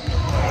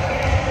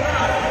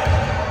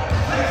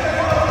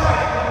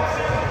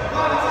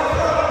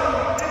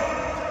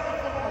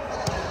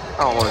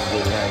 I don't want to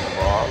get him the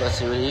ball. Let's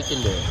see what he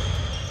can do.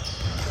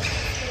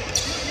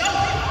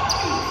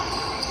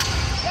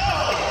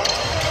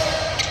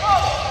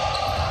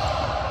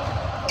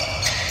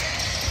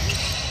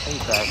 He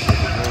passes it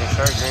to green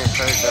shirt. Green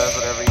shirt does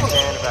whatever he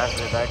can. Passes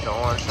it back to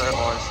orange shirt.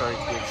 Orange shirt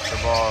gets the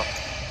ball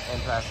And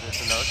passes it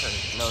to no shirt.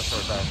 No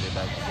shirt passes it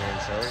back to green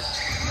shirt.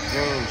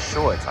 Green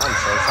shorts. I'm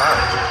so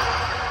sorry.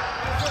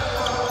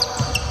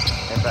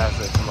 And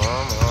passes it to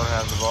Maroon. Maroon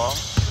has the ball.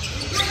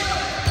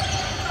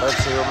 Let's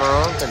see what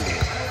Maroon can do.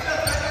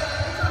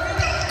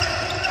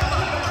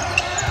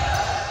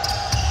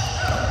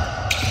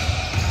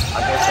 I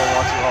guess they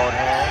want to hold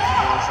hands.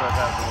 Green shorts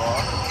has the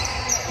ball.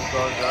 He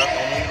goes up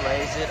and he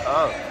lays it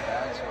up.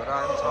 That's what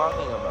I'm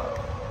talking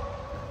about.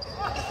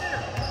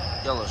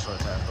 Yellow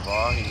shorts has the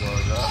ball. He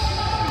goes up.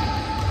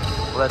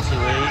 Let's see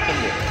what he can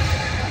do.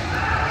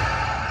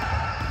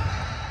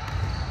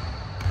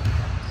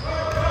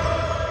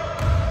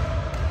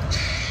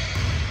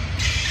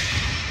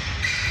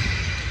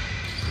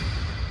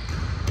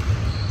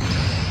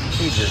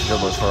 He just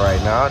dribbles for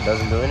right now.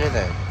 Doesn't do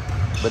anything.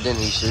 But then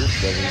he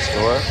shoots. Does he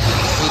score?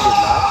 He did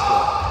not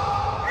score.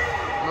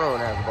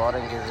 Maroon has the ball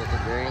and gives it to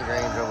Green.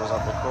 Green dribbles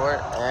up the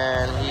court.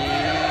 And he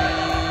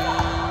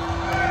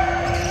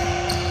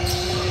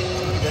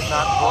does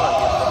not score.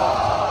 Gives the ball.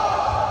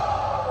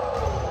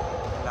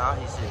 And now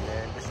he's sitting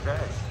there in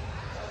distress.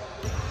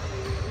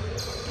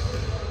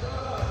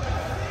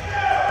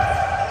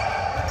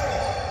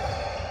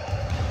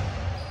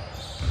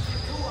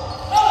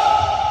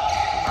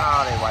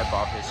 Now they wipe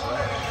off his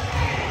sweat.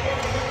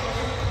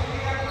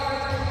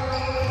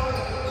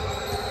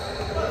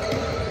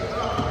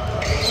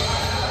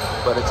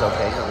 But it's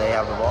okay because they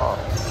have the ball.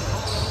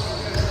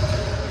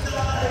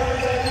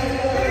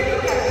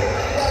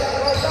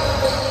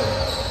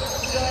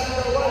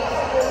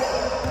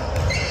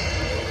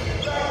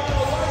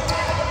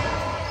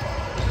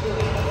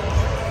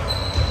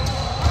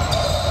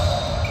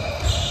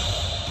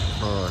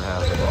 Maroon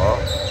has the ball.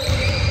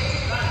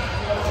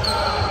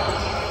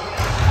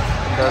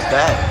 He does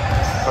that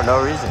for no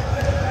reason.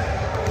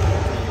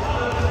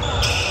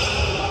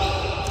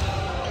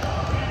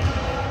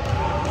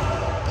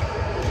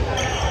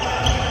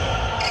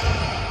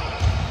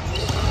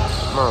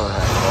 Maroon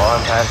has the ball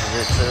and passes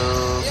it to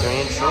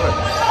Green Shorts.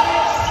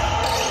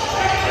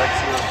 Let's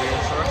see what Green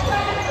Shorts can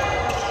do.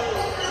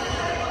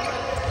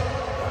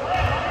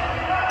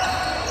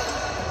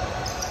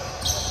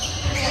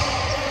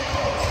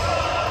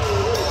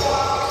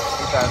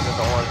 He passes it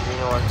to Orange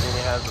Genie. Orange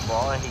Genie has the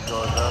ball and he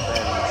goes up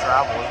and he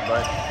travels,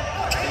 but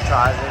he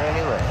tries it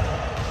anyway.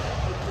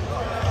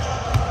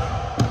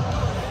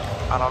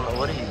 I don't know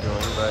what he's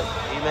doing, but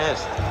he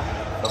missed.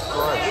 Of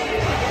course.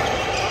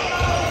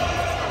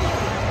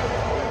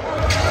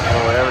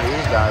 Or whatever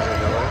these guys are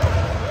doing.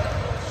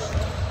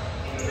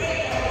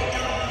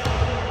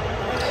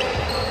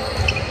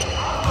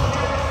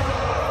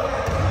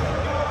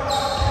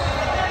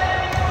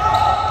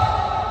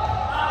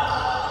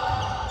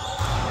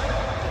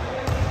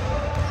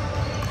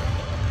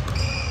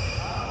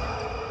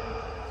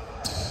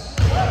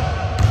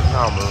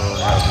 Now Maroon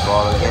has the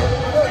ball again.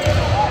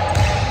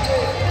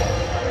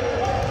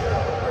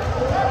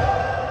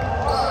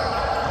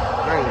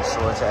 Green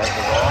Shorts has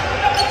the ball.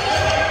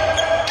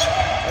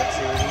 Let's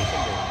see what he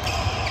can do.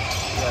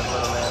 He has a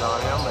little man on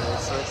him, but it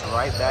switched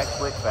right back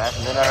quick, fast,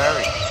 and in a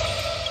hurry.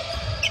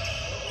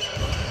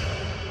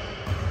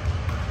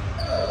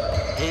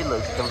 He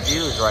looks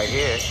confused right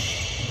here.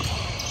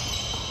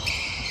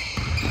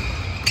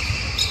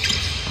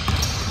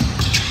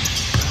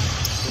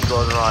 He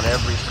goes around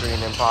every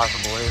screen in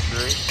possible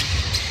history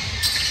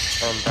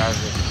and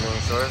passes it to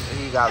Green Shorts.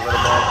 He got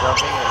little man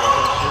jumping, and then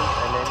he shoots,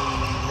 and then he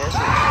misses.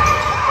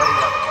 But he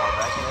got the ball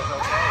back, and it's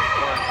okay.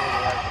 Orange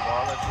Genie has the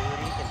ball. Let's see what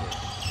he can do.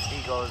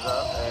 He goes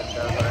up and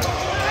does whatever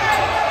he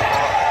can.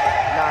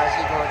 Now is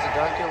he going to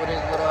dunk it with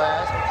his little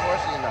ass? Of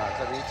course he's not,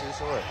 because he's too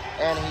short.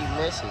 And he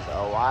misses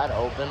a wide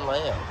open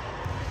layup.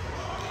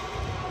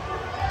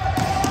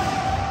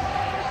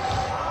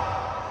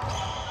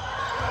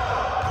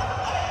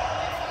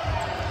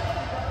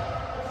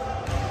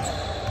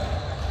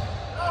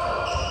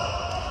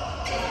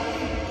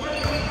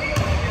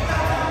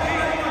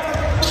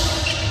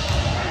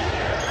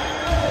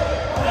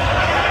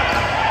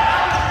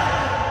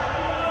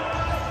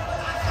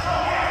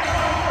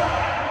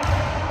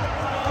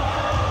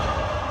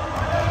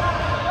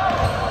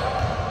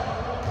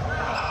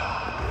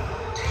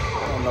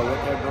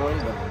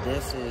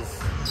 This is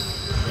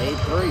day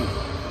 3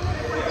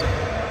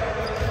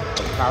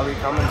 of Kyrie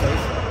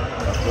commentation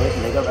of Big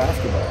Nigga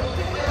Basketball.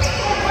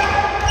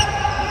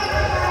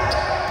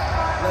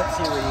 Let's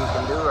see what he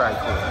can do right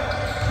quick.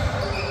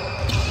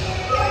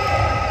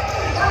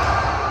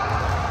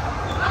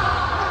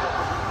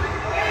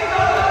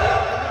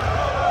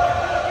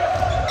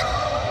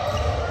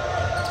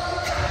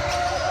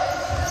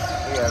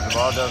 He has the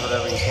ball, does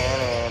whatever he can,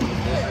 and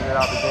dishes it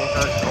out the Green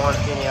Shorts.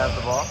 Orange Genie has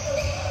the ball.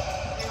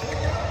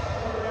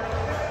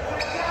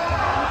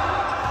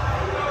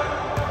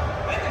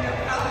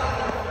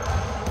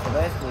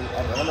 Basically,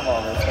 at the end of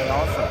all this, they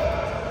also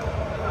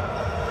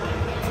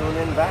tune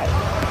in back.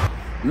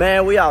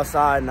 Man, we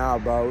outside now,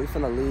 bro. We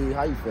finna leave.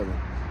 How you feeling?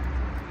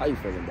 How you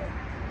feeling, bro?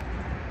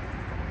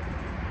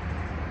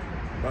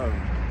 Bro,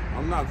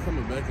 I'm not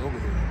coming back over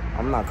here.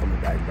 I'm not coming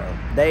back, bro.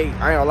 I ain't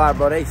gonna lie,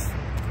 bro.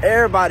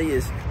 Everybody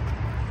is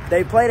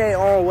They play their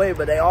own way,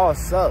 but they all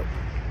suck.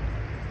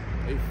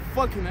 They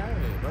fucking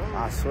ass, bro.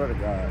 I swear to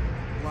God.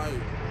 Like,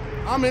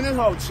 I'm in this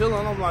whole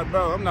chilling. I'm like,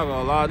 bro, I'm not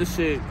gonna lie. This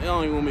shit, it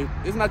don't even want me.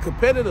 It's not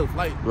competitive.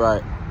 Like,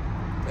 Right.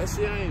 that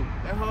shit ain't.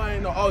 That hoe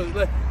ain't no.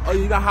 Oh,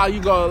 you know how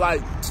you go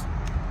like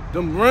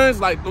them runs,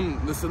 like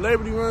the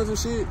celebrity runs and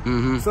shit.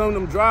 Some of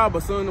them dry,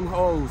 but some of them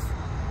hoes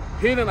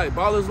hitting like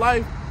Baller's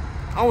Life.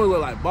 I want to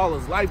look like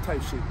Baller's Life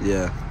type shit.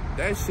 Yeah.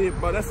 That shit,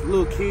 bro. That's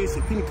little kid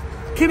shit.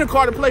 Keenan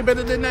Carter play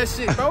better than that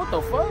shit, bro. What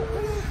the fuck?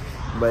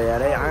 But yeah,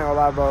 I ain't gonna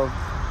lie, bro.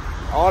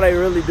 All they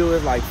really do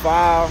is like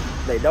foul,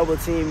 they double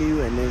team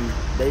you, and then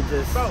they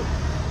just... Bro,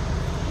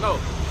 no.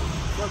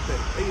 Fuck that.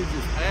 They is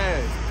just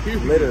ass.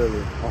 Period.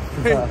 Literally.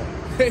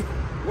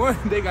 One,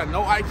 they got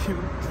no IQ.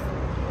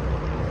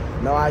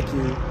 No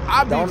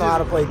IQ. Don't know how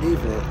to play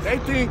defense. They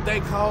think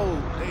they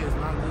cold. They is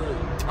not good.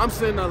 I'm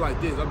sitting there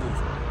like this. I'm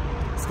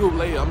just scoop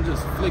later. I'm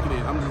just flicking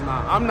it.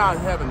 I'm not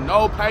having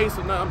no pace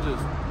or nothing. I'm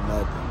just...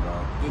 Nothing,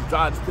 bro. Just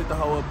drive, just pick the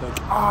hoe up there.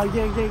 Oh,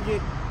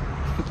 yeah.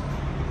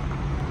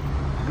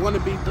 Want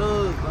to be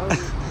thugs, bro. The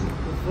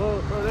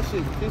fuck, bro, that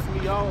shit piss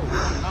me off.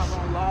 I'm not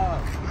gonna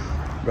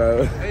lie.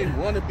 Bro. They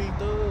want to be thugs,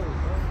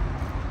 bro.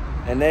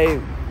 And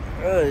they,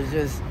 it's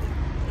just,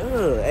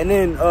 and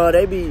then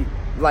they be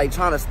like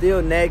trying to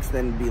steal next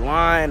and be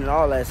lying and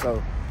all that.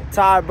 So,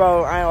 Ty,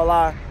 bro, I ain't gonna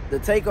lie, the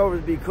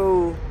takeovers be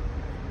cool.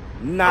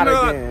 Not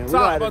again. We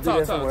gonna have to do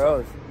that somewhere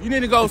else. You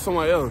need to go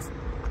somewhere else.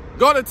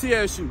 Go to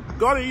TSU.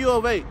 Go to U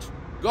of H.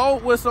 Go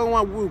with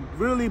someone who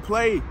really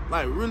play,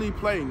 like really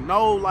play.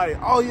 No, like,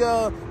 oh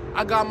yeah,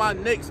 I got my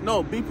next.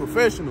 No, be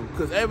professional.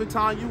 Cause every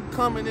time you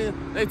coming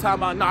in, they talking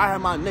about, no, I have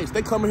my next.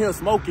 They coming here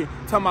smoking,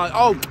 talking about,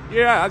 oh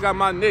yeah, I got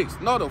my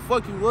next. No, the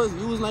fuck you was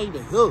not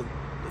even here.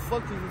 The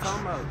fuck you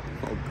talking about?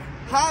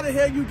 How the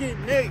hell you get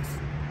next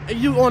and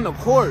you on the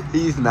court?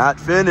 He's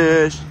not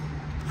finished.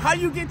 How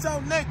you get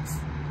your next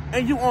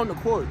and you on the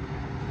court?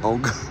 Oh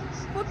God.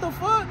 What the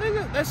fuck,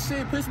 nigga? That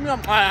shit pissed me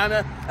off.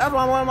 That's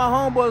why one of my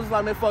homeboys was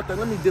like, man, fuck that.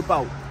 Let me dip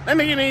out. Let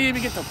me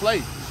even get to play.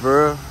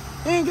 For real?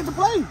 He didn't get to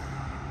play.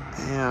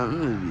 Damn, I'm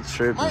gonna be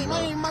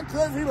tripping, My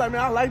cousin, he like,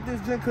 man, I like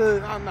this gym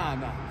cause, nah.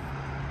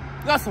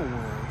 Got some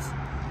ones.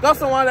 Got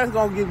someone that's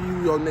gonna give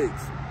you your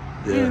next.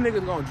 Yeah. These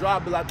niggas gonna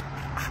drop, be like,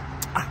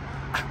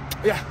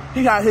 yeah,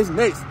 he got his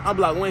next. I'm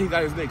like, when he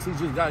got his next? He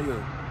just got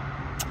here.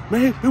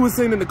 Man, he was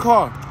sitting in the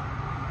car.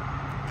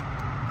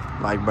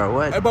 Like, bro,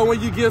 what? Hey, but when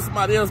you give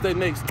somebody else their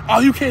next, oh,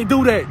 you can't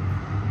do that.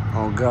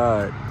 Oh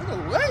God.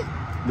 Nigga,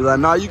 what? Be like,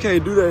 nah, you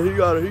can't do that. He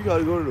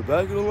gotta go to the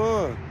back of the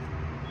line.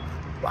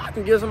 Well, I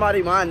can give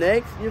somebody my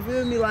next. You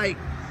feel me? Like,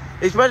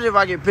 especially if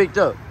I get picked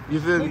up. You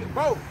feel me?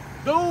 Bro,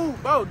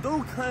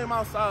 dude came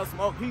outside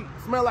smoke. He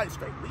smelled like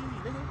straight weed,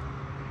 nigga.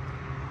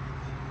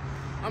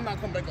 I'm not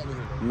coming back over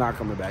here. I'm not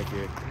coming back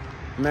here.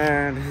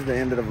 Man, this is the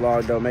end of the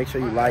vlog, though. Make sure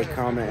you like,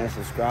 comment, and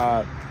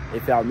subscribe.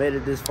 If y'all made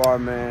it this far,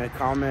 man,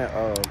 comment,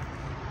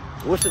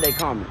 what should they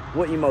comment?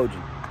 What emoji?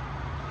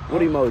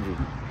 What emoji?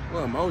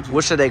 What emoji?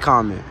 What should they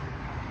comment?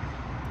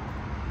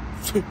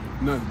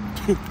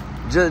 Nothing.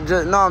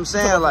 Just, no, I'm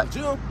saying like,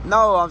 Jill?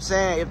 no, I'm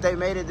saying if they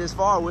made it this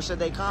far, what should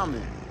they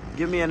comment?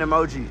 Give me an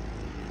emoji.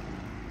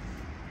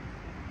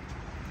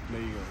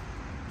 There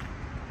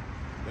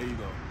you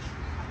go.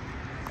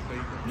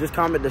 Just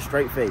comment the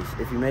straight face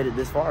if you made it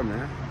this far,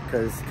 man.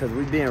 Cause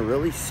we being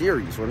really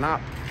serious. We're not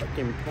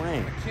fucking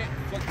playing. I can't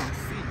fucking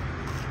see.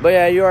 But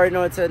yeah, you already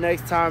know. Until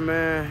next time,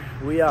 man.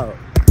 We out.